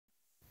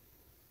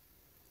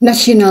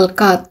National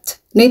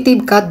cat.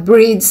 Native cat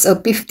breeds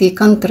of 50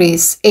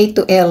 countries. A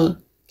to L.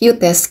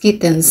 Cutest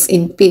kittens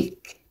in pig.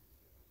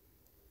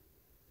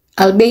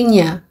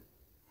 Albania.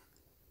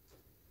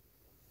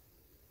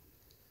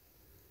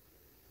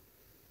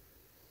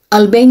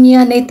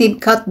 Albania native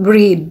cat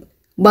breed.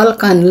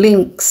 Balkan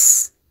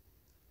lynx.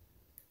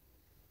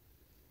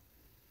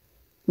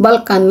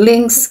 Balkan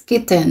lynx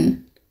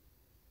kitten.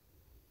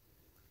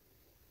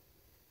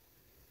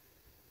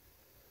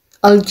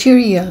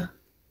 Algeria.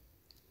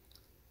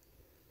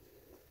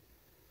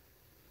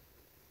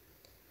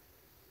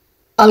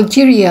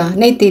 Algeria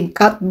native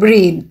cat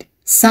breed.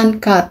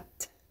 Sun cat.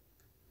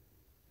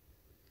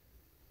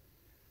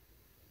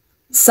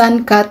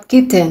 Sun cat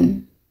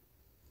kitten.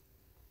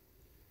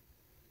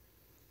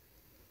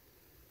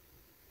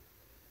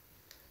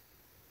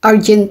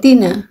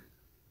 Argentina.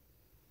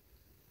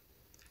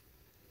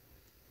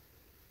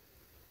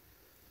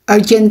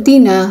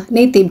 Argentina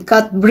native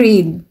cat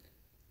breed.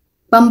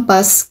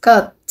 Pampas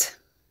cat.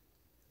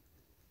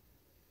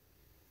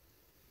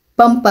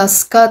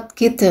 Pampas cat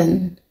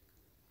kitten.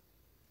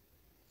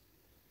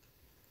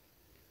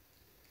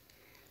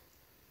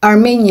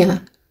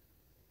 Armenia.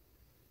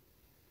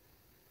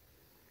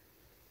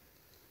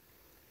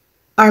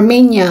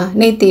 Armenia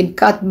native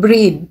cat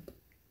breed.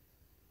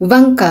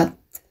 Van cat.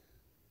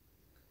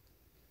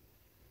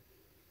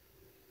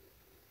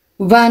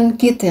 Van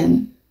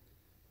kitten.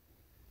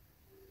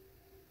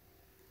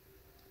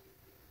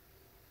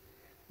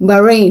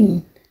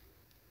 Bahrain.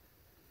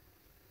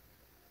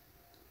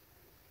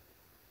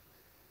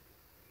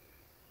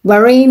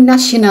 Bahrain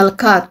national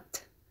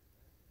cat.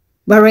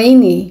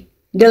 Bahraini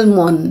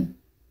dilmun.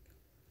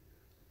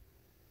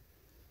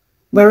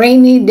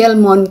 Bahraini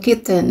dilmun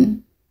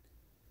kitten.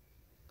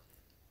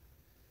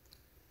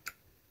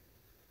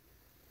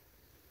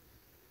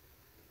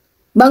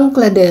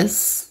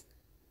 Bangladesh.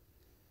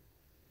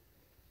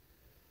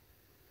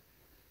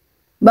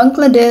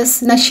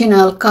 Bangladesh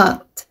national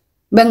cat.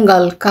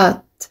 Bengal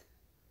cat.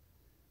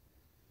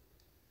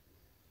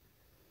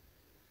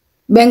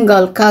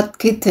 Bengal cat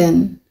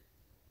kitten.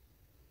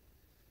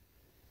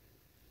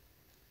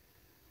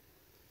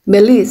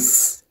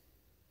 Belize.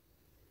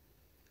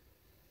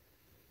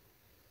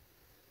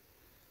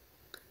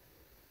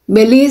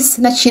 Belize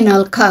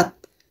national cat.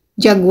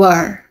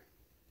 Jaguar.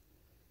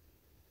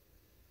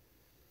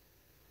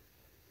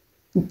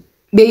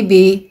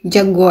 Baby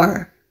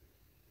jaguar.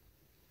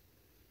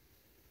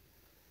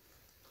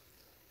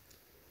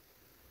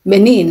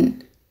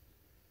 Benin.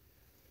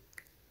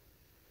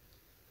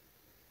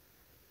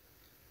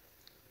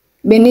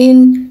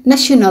 Benin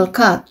national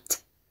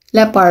cat.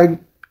 Leopard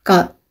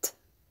cat.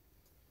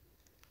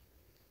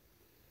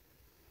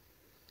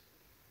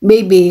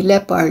 Baby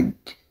leopard.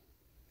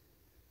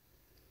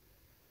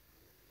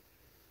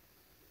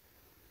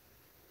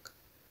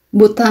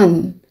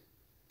 Bhutan.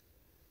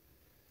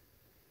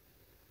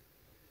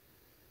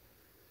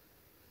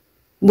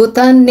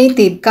 Bhutan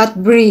native cat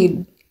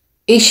breed.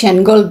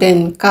 Asian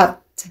golden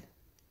cat.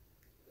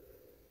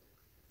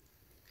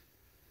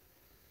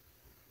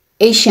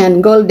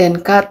 Asian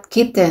golden cat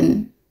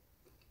kitten.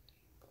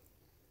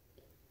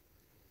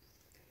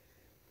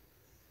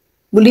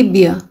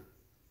 Bolivia.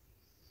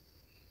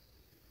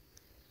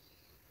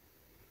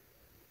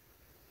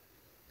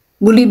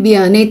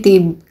 Bolivia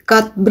native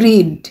cat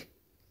breed.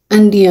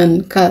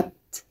 Andean cat.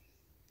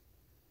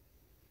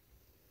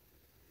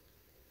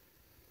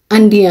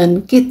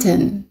 Andean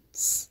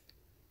kittens.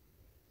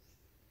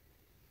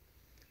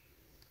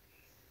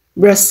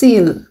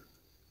 Brazil.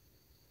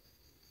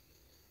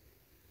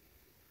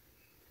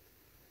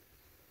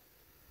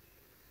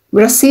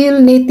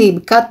 Brazil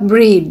native cat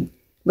breed.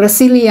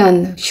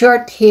 Brazilian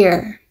short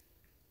hair.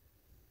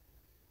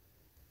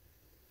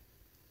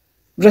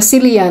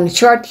 Brazilian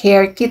short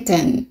hair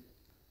kitten.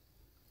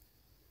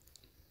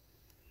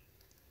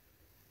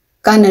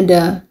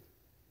 Canada.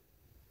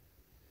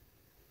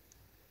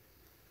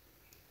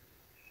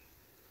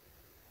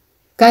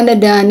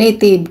 Canada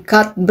native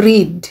cat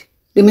breed.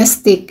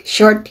 Domestic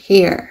short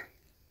hair.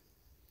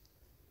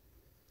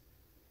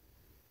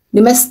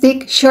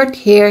 Domestic short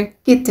hair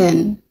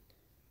kitten.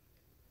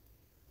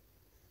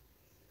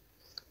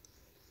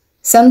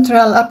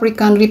 Central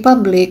African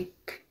Republic.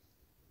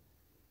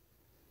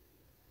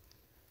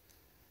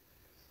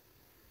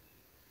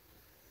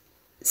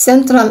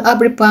 Central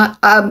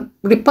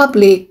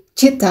Republic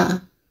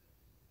cheetah.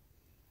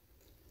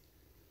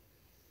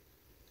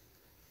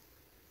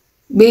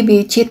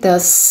 Baby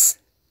cheetahs.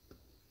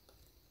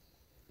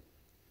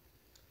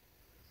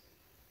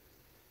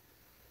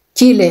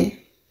 Chile.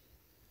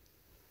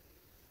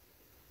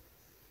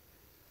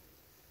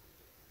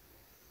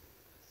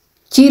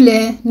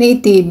 Chile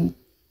native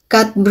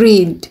cat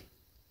breed.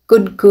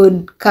 Good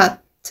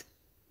cat.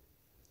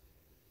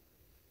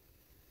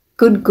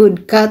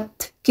 Good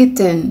cat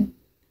kitten.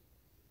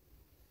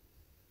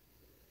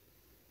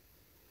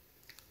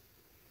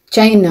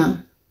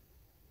 China.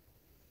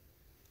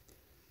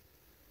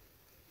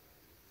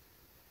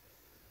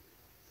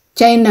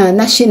 China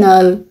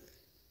national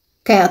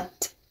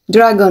cat.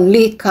 Dragon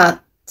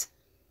cat.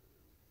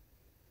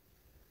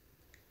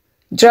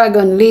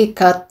 Dragon Lee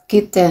cat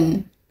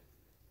kitten.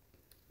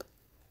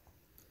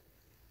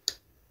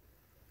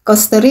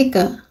 Costa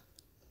Rica.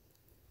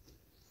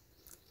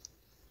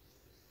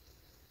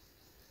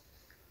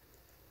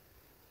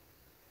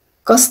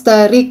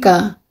 Costa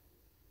Rica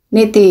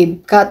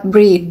native cat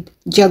breed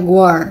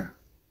jaguar.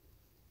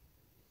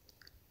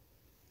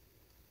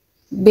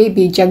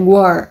 Baby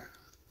jaguar.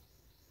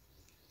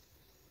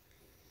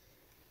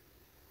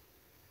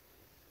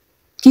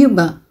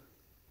 Cuba.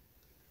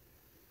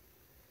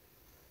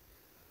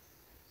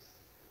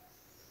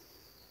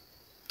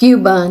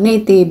 Cuba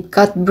native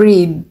cat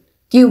breed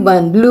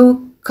Cuban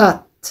blue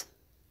cat.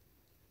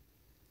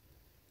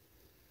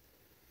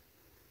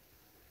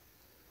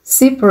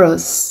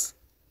 Cyprus.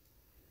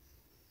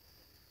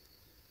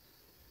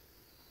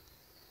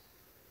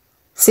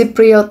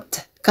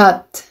 Cypriot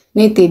cat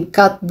native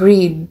cat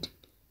breed.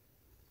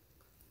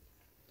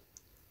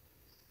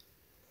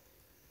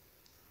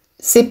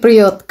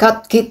 Cypriot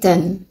cat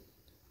kitten.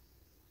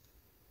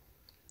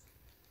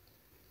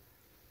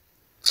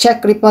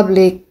 Czech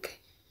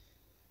Republic.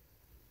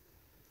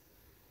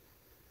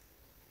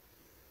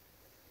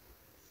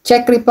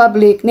 Czech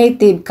Republic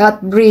native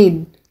cat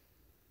breed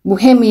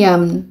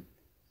Bohemian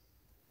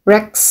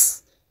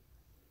Rex.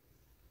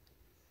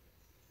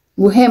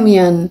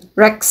 Bohemian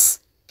Rex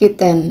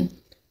kitten.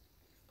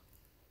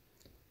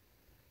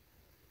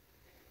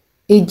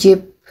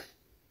 Egypt.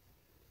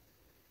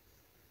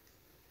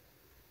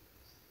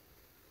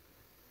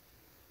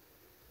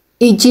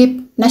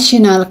 Egypt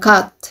national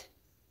cat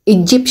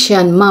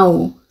Egyptian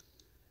Mau.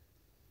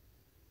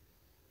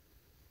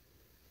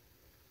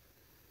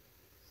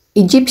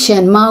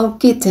 Egyptian Mau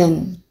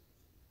kitten.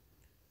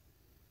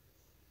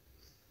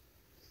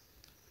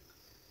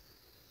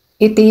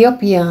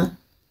 Ethiopia.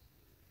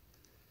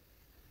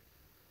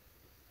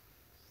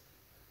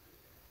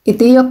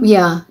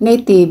 Ethiopia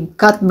native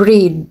cat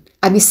breed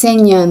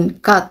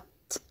Abyssinian cat.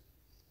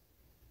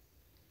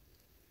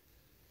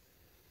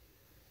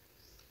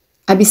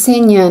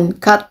 Abyssinian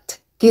cat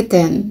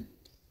kitten.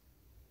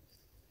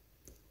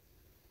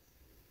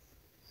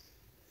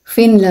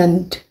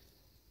 Finland.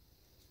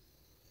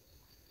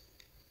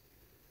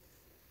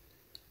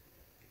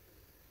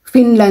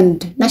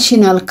 Finland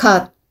national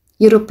cat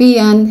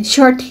European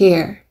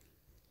shorthair.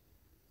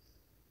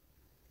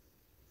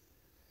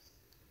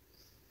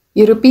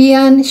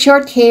 European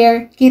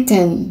shorthair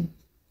kitten.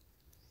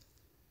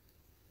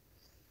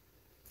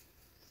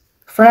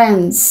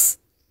 France.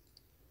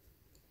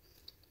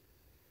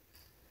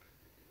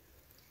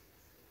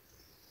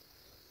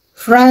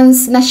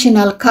 France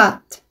national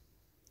cat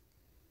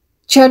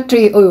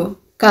Chartreuse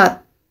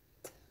cat.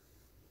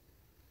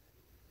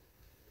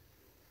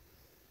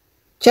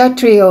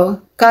 Chartreuse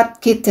cat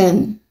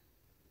kitten.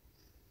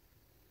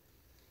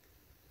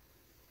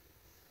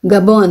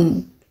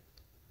 Gabon.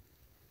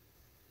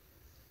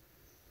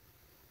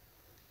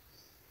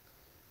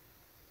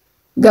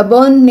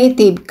 Gabon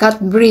native cat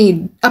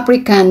breed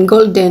African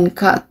golden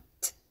cat.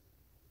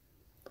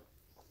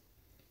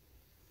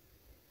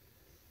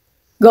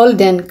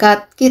 Golden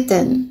cat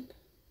kitten.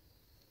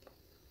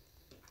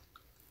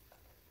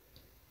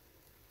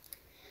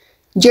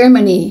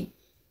 Germany.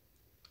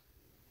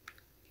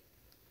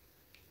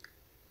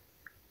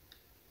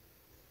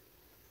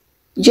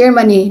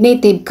 Germany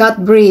native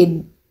cat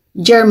breed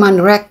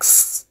German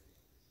Rex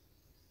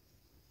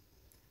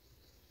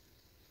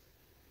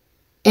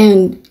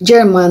and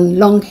German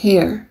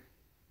Longhair.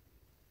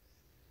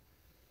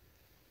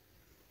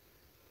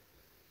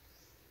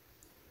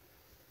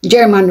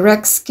 German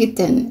Rex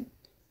kitten.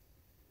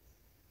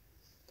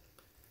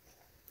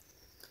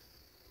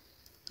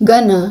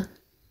 Ghana.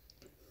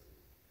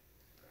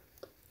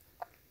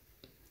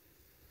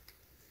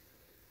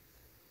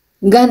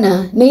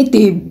 Ghana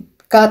native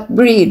cat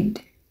breed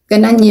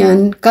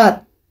Ghanaian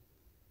cat.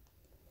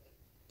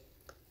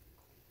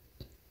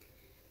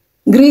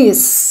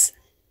 Greece.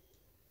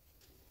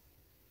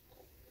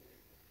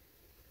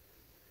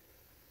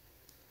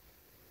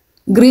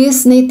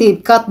 Greece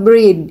native cat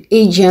breed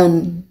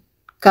Asian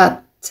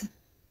cat.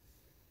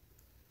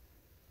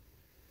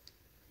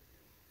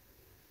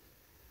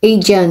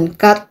 Asian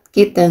cat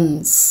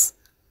kittens.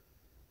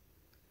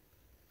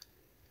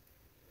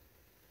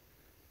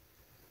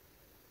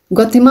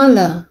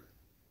 Guatemala.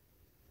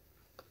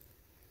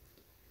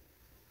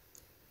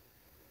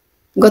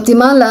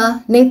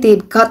 Guatemala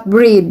native cat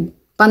breed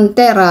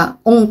Panthera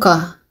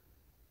onca.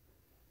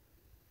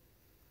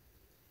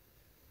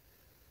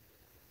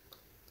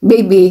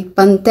 Baby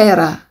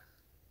Panthera.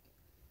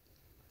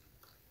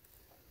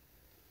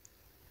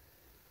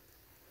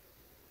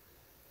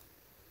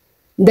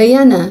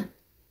 Diana.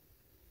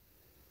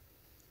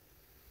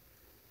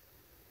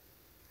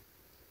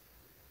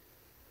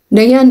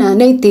 Diana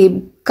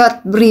native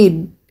cat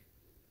breed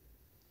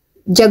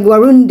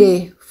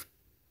Jaguarunde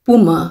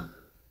puma.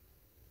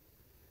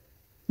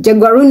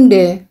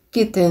 Jaguarunde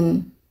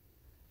kitten.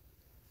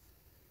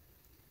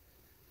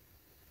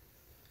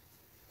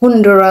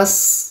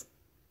 Honduras.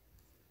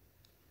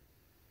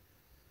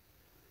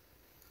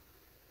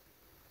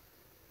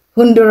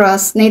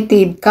 Honduras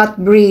native cat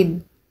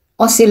breed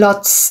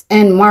ocelots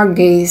and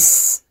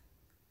margays.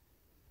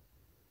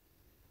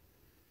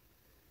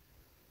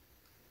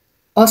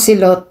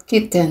 Ocelot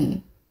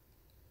kitten.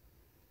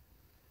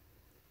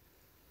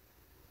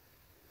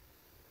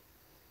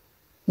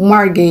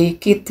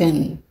 Margay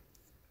kitten.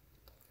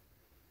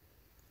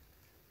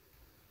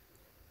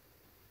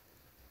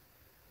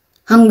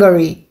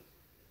 Hungary.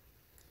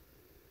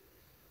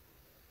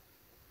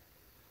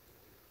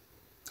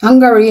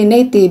 Hungary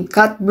native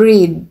cat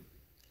breed,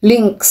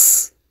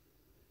 lynx.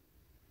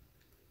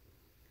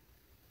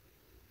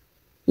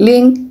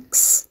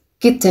 Lynx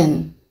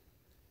kitten.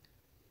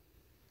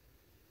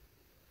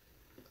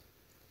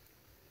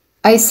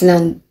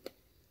 Iceland.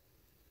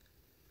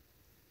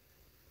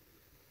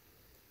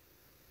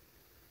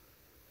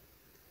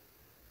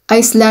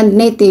 Iceland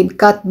native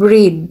cat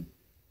breed,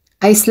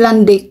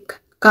 Icelandic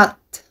cat.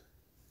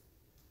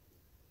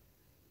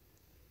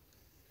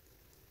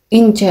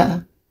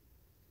 India.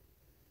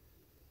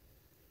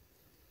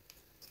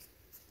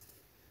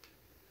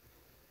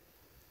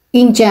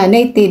 India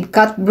native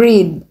cat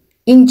breed,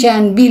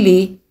 Indian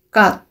billy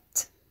cat.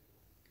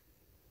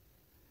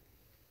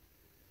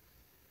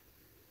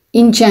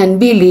 Indian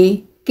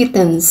billy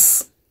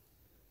kittens.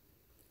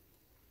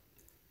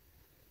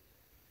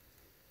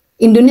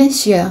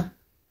 Indonesia.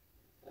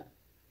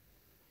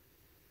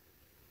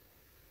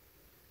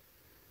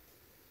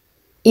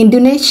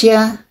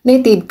 Indonesia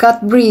native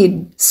cat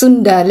breed,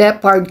 Sunda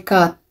leopard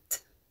cat.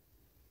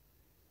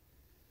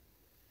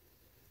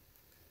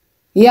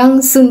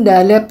 Young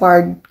Sunda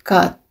leopard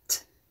cat.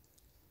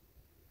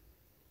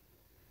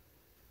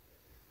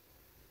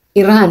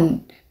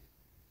 Iran.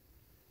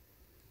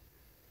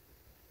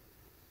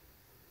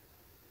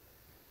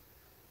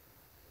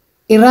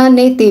 Iran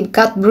native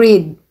cat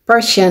breed,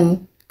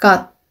 Persian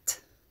cat.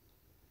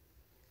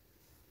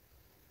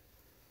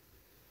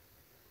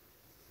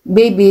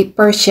 Baby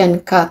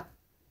Persian cat.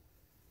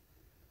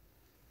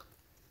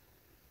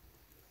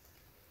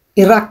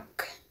 Iraq.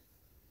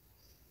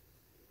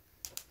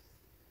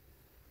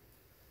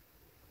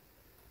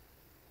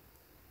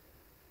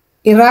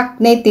 Iraq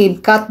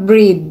native cat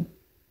breed,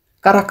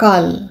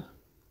 Caracal.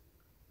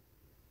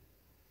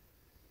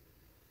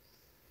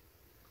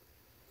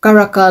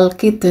 Caracal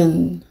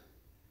kitten.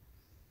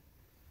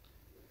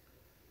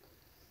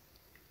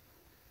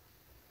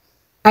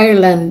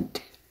 Ireland.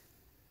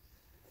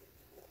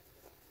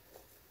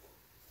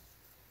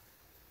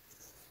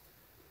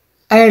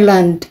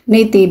 Ireland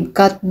native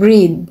cat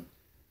breed,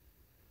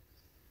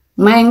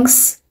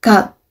 Manx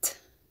cat.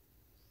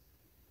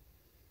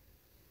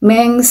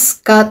 Manx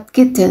cat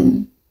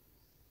kitten.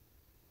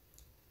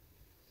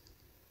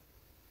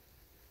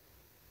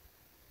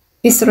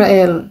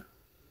 Israel.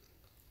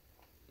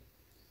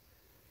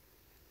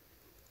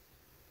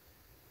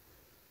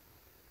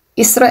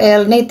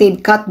 Israel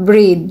native cat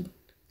breed,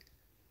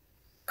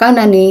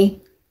 Canani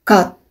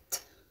cat.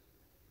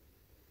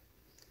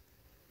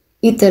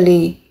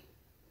 Italy.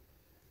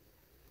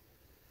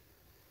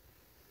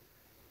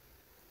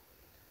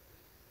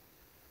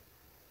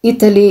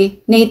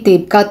 Italy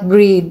native cat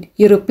breed,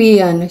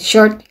 European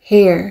short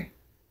hair.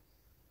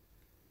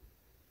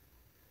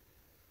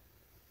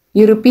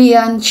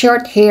 European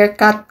short hair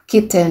cat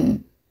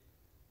kitten.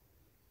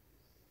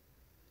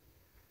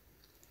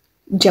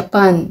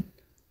 Japan.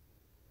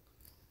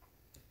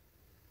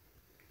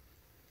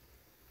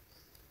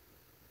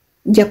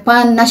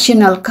 Japan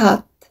national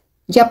cat,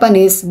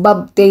 Japanese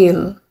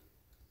bobtail.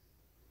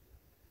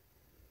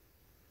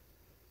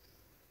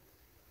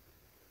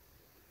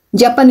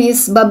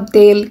 Japanese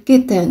bobtail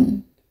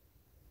kitten.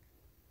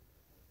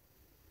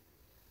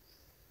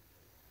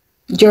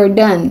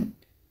 Jordan.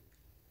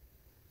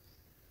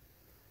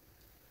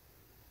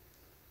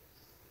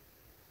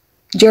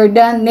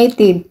 Jordan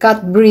native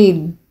cat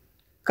breed,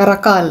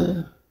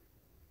 Caracal.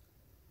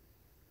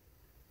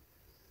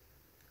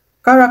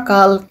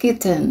 Caracal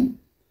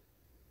kitten.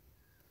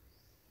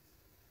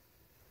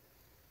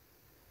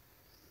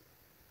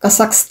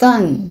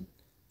 Kazakhstan.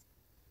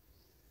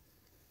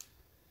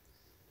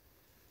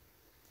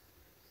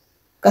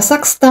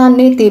 Kazakhstan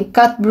native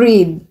cat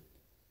breed,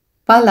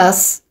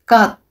 Pallas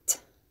cat.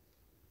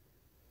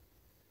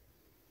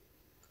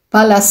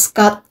 Pallas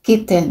cat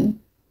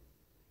kitten.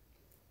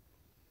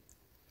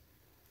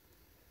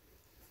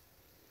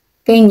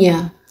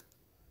 Kenya.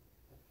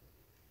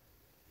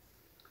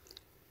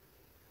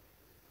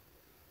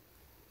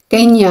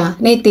 Kenya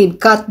native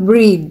cat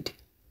breed,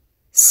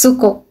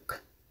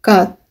 Sukok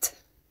cat.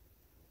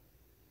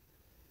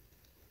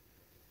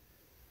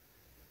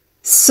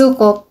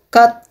 Sukok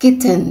cat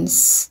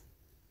kittens.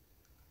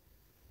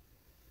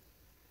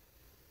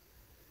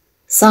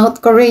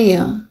 South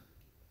Korea.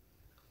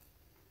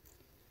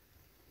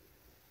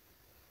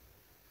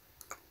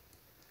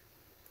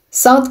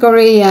 South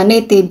Korea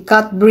native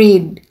cat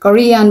breed,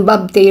 Korean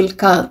bobtail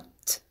cat.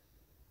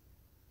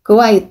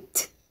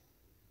 Kuwait.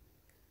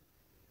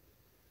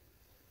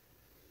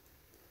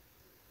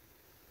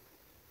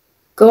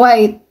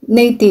 Kuwait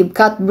native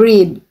cat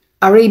breed,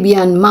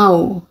 Arabian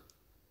Mau.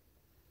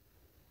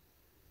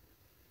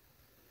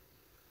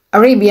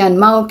 Arabian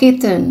Mau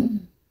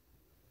kitten.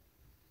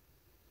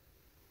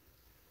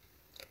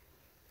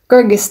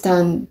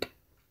 Kyrgyzstan,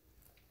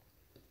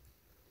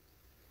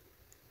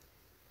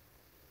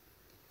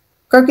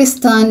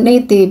 Kyrgyzstan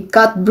native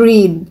cat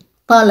breed,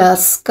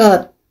 Pallas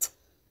cat,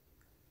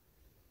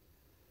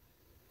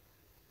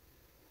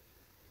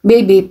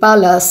 baby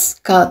Pallas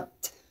cat.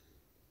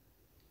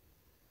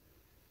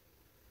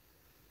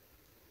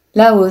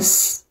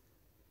 Laos,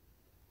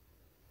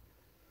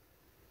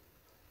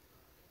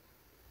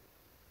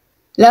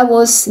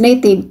 Laos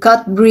native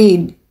cat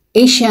breed,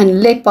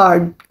 Asian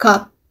leopard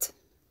cat.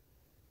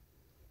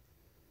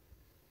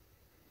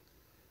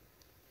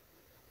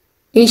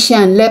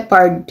 Asian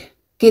leopard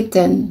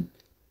kitten.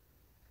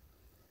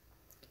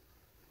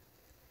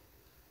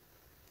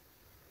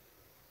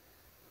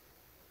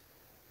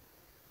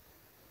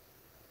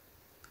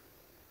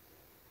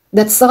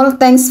 That's all.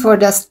 Thanks for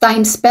the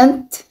time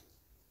spent.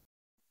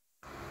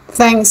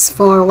 Thanks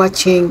for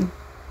watching.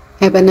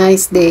 Have a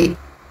nice day.